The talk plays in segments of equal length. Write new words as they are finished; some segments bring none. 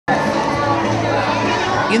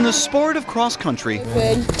In the sport of cross country,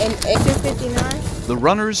 the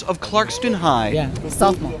runners of Clarkston High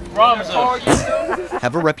sophomore.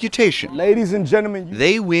 have a reputation. Ladies and gentlemen,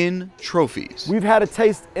 They win trophies. we've had a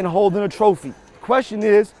taste in holding a trophy. The question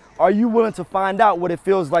is, are you willing to find out what it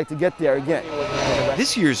feels like to get there again?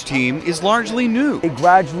 This year's team is largely new. They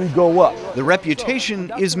gradually go up. The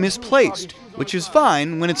reputation is misplaced, which is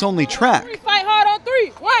fine when it's only track. Fight hard on 3.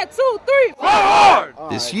 1, 2, 3. Fight hard!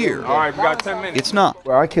 This year, All right, we got 10 minutes. it's not.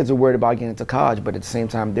 Our kids are worried about getting into college, but at the same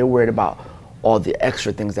time, they're worried about all the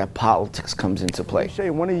extra things that politics comes into play.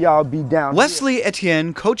 One of y'all be down. Wesley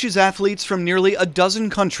Etienne coaches athletes from nearly a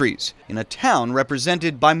dozen countries in a town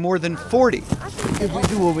represented by more than 40.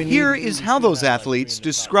 Here is how those athletes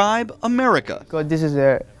describe America. Because this is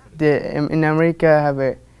in America have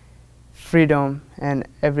a freedom and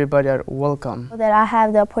everybody are welcome. That I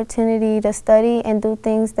have the opportunity to study and do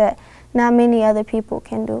things that not many other people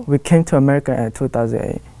can do. We came to America in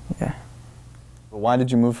 2008, yeah. Why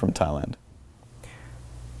did you move from Thailand?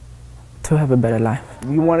 To have a better life.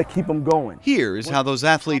 We want to keep them going. Here is how those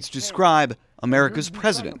athletes describe America's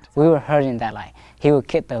president. We were hearing that like he would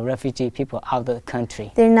kick the refugee people out of the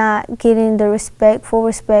country. They're not getting the full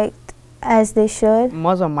respect as they should.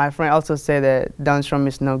 Most of my friends also say that Donald Trump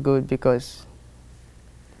is no good because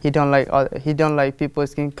he don't like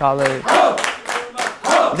people's skin color.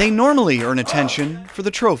 They normally earn attention for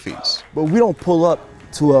the trophies. But we don't pull up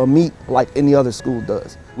to a meet like any other school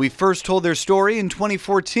does. We first told their story in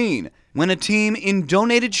 2014 when a team in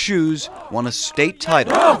donated shoes won a state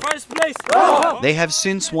title. First place. They have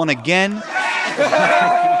since won again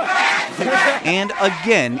and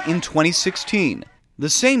again in 2016. The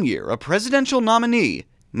same year, a presidential nominee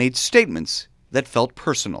made statements that felt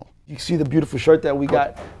personal. You see the beautiful shirt that we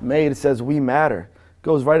got made. It says, "We matter."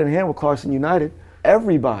 Goes right in hand with Clarkston United.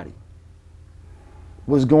 Everybody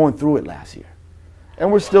was going through it last year.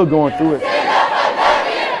 And we're still going through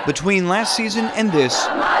it. Between last season and this,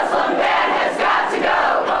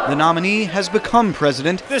 the nominee has become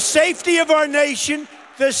president. The safety of our nation,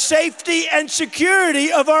 the safety and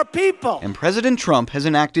security of our people. And President Trump has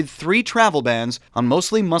enacted 3 travel bans on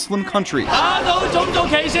mostly Muslim countries.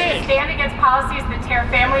 Stand against policies that tear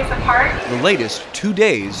families apart. The latest 2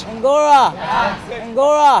 days Angora.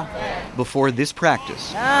 before this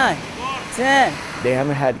practice. 9, 10. They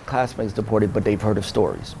haven't had classmates deported, but they've heard of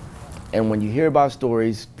stories. And when you hear about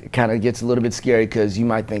stories, it kind of gets a little bit scary because you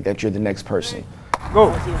might think that you're the next person.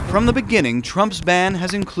 Go. From the beginning, Trump's ban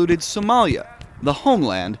has included Somalia, the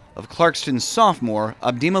homeland of Clarkston's sophomore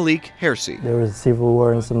Abdimalik Hersi. There was a civil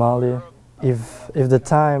war in Somalia. If the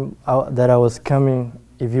time that I was coming,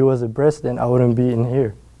 if he was a president, I wouldn't be in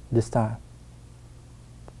here this time.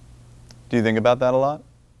 Do you think about that a lot?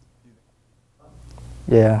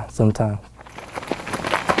 Yeah, sometimes.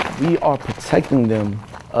 We are protecting them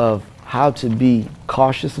of how to be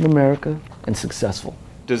cautious in America and successful.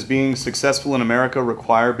 Does being successful in America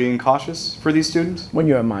require being cautious for these students? When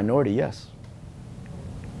you're a minority, yes.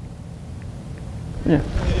 Yeah.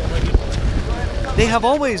 They have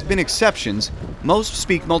always been exceptions. Most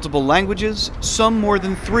speak multiple languages, some more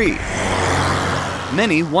than 3.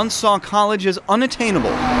 Many once saw college as unattainable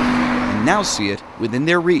and now see it within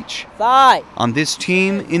their reach. 5. On this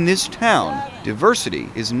team, in this town, diversity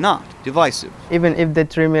is not divisive. Even if they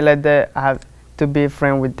treat me like that, I have to be a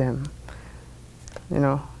friend with them. You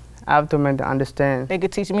know, I have to make them understand. They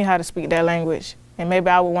could teach me how to speak their language, and maybe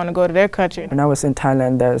I would want to go to their country. When I was in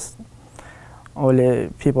Thailand, there's only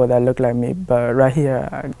people that look like me, but right here,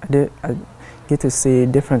 I get to see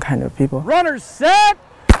different kind of people. Runners set.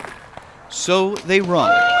 So they run,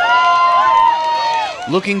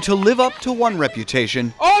 looking to live up to one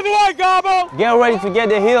reputation On the way, Gabo. Get ready to get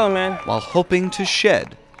the hill, man. while hoping to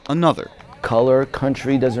shed another. Color,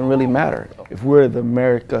 country doesn't really matter. If we're the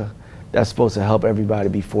America that's supposed to help everybody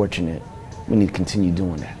be fortunate, we need to continue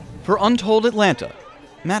doing that. For Untold Atlanta,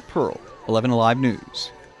 Matt Pearl, 11 Alive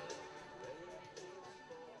News.